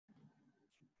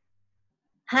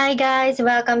Hi guys,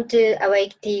 welcome to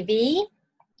Awake TV.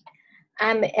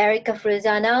 I'm Erica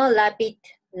Fruzano,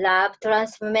 Lab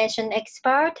Transformation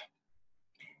Expert.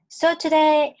 So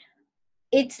today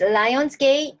it's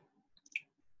Lionsgate.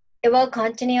 It will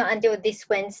continue until this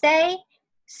Wednesday.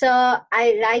 So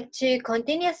I like to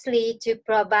continuously to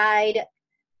provide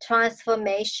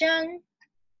transformation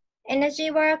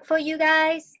energy work for you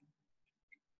guys.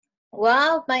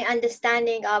 Well, my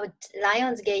understanding of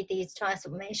Lionsgate is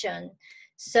transformation.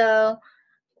 So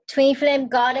Twin Flame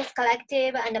Goddess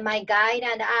Collective and my guide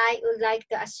and I would like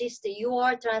to assist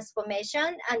your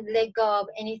transformation and let go of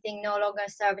anything no longer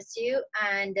serves you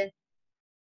and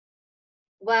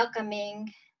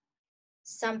welcoming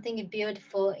something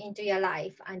beautiful into your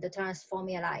life and to transform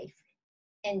your life.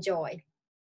 Enjoy.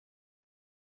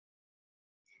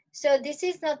 So this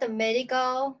is not a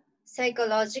medical,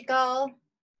 psychological,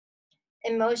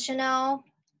 emotional,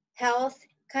 health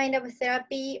kind of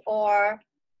therapy or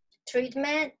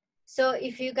treatment. So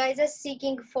if you guys are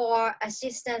seeking for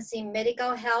assistance in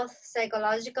medical, health,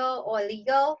 psychological, or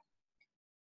legal,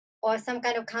 or some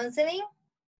kind of counseling,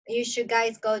 you should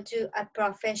guys go to a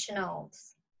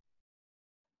professionals.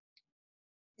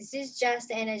 This is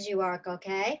just energy work,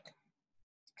 okay?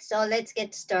 So let's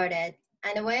get started.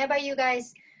 And whenever you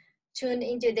guys tune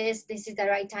into this, this is the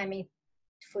right timing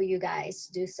for you guys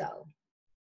to do so.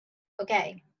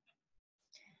 Okay.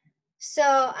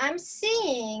 So I'm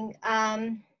seeing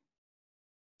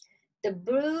the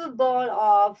blue ball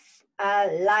of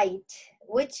light,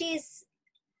 which is,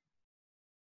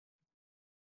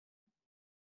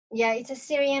 yeah, it's a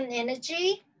Syrian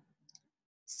energy.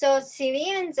 So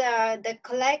Syrians are, the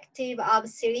collective of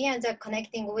Syrians are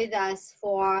connecting with us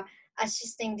for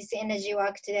assisting this energy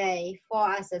work today for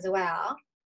us as well.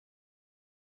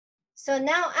 So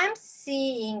now I'm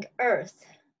seeing Earth.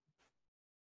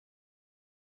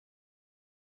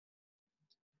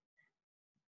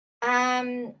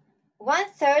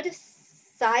 One-third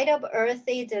side of Earth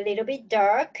is a little bit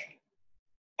dark,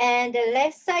 and the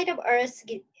left side of Earth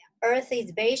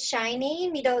is very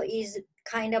shiny, middle is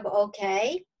kind of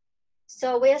okay.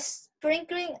 So we're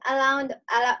sprinkling around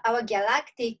our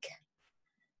galactic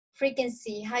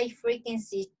frequency, high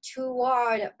frequency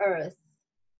toward Earth.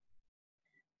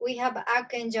 We have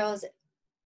archangels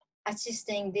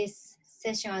assisting this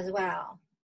session as well.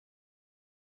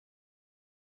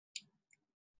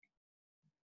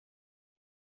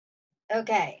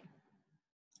 Okay.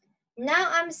 Now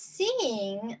I'm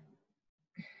seeing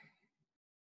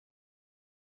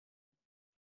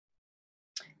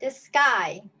the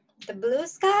sky, the blue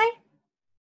sky.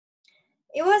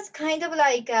 It was kind of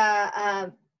like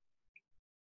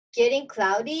getting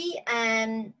cloudy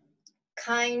and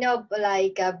kind of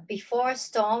like a before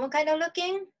storm kind of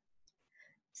looking.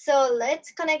 So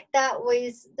let's connect that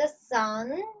with the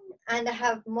sun and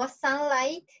have more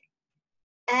sunlight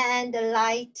and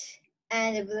light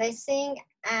and blessing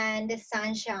and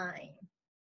sunshine.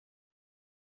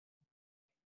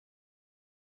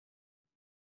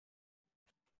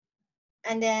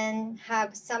 And then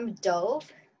have some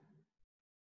dove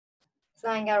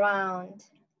flying around.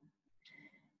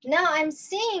 Now I'm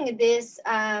seeing this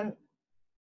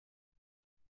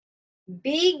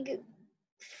big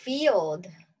field,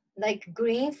 like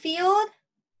green field.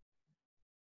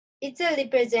 It's a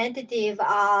representative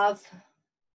of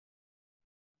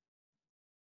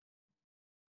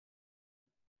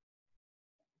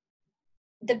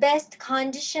the best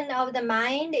condition of the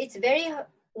mind. It's very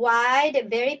wide,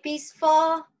 very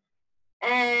peaceful,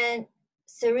 and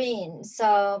serene.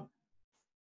 So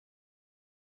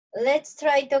let's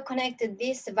try to connect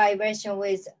this vibration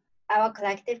with our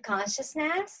collective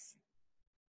consciousness.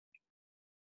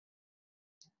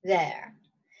 There.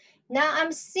 Now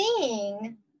I'm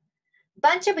seeing a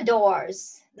bunch of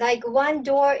doors. Like one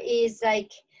door is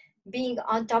like being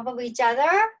on top of each other,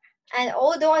 and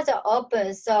all doors are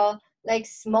open. So like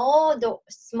small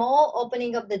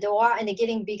opening of the door and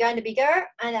getting bigger and bigger.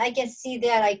 And I can see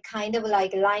they're like kind of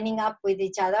like lining up with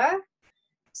each other.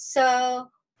 So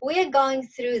we're going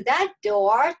through that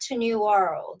door to new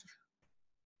world.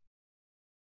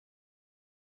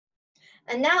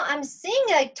 And now I'm seeing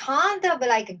like tons of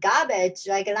like garbage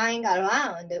like lying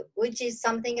around, which is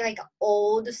something like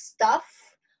old stuff,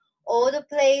 old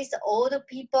place, old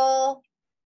people,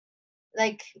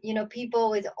 like, you know,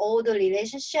 people with old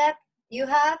relationship you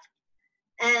have,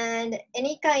 and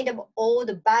any kind of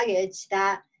old baggage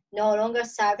that no longer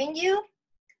serving you.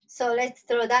 So let's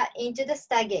throw that into the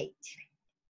Stargate.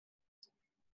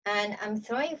 And I'm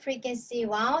throwing frequency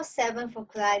 107 for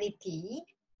clarity,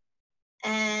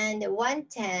 and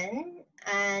 110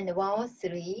 and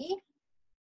 103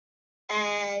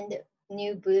 and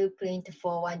new blueprint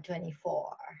for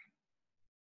 124.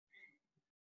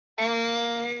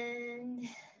 And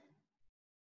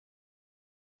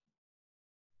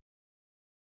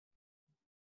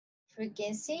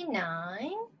frequency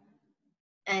 9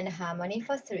 and harmony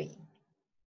for 3.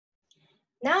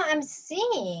 Now I'm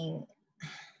seeing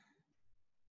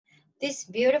this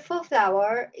beautiful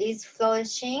flower is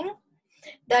flourishing.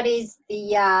 That is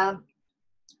the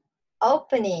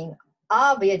opening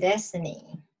of your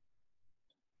destiny.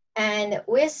 And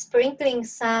we're sprinkling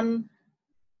some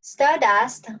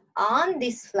stardust on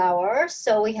this flower,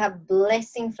 so we have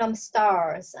blessing from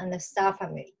stars and the star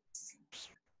families.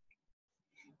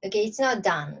 Okay, it's not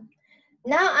done.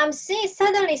 Now I'm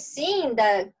suddenly seeing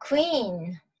the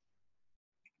queen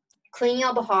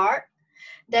of heart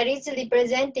that is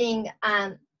representing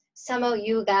some of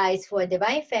you guys who are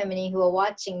divine feminine who are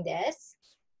watching this.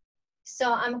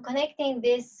 So I'm connecting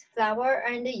this flower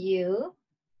and you.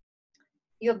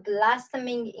 You're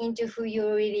blossoming into who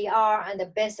you really are and the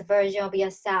best version of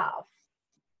yourself.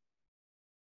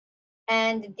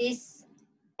 And this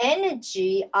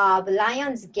energy of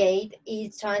Lion's Gate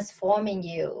is transforming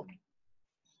you.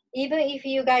 Even if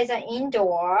you guys are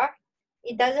indoor,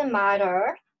 it doesn't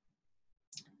matter.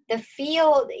 The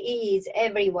field is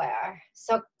everywhere.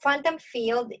 So quantum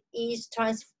field is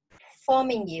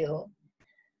transforming you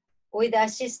with the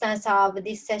assistance of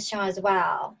this session as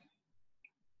well.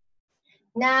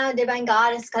 Now Divine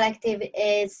Goddess Collective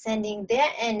is sending their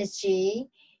energy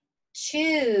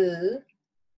to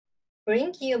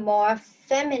bring you more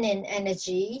feminine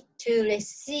energy to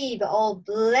receive all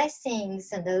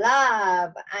blessings and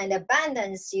love and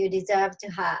abundance you deserve to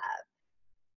have.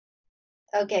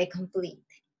 Okay, complete.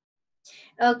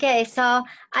 Okay, so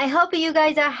I hope you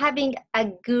guys are having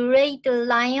a great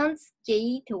Lions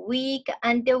Gate week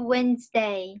until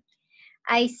Wednesday.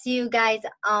 I see you guys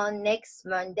on next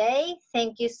Monday.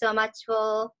 Thank you so much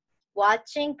for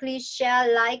watching. Please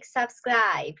share, like,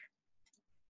 subscribe.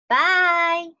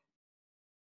 Bye.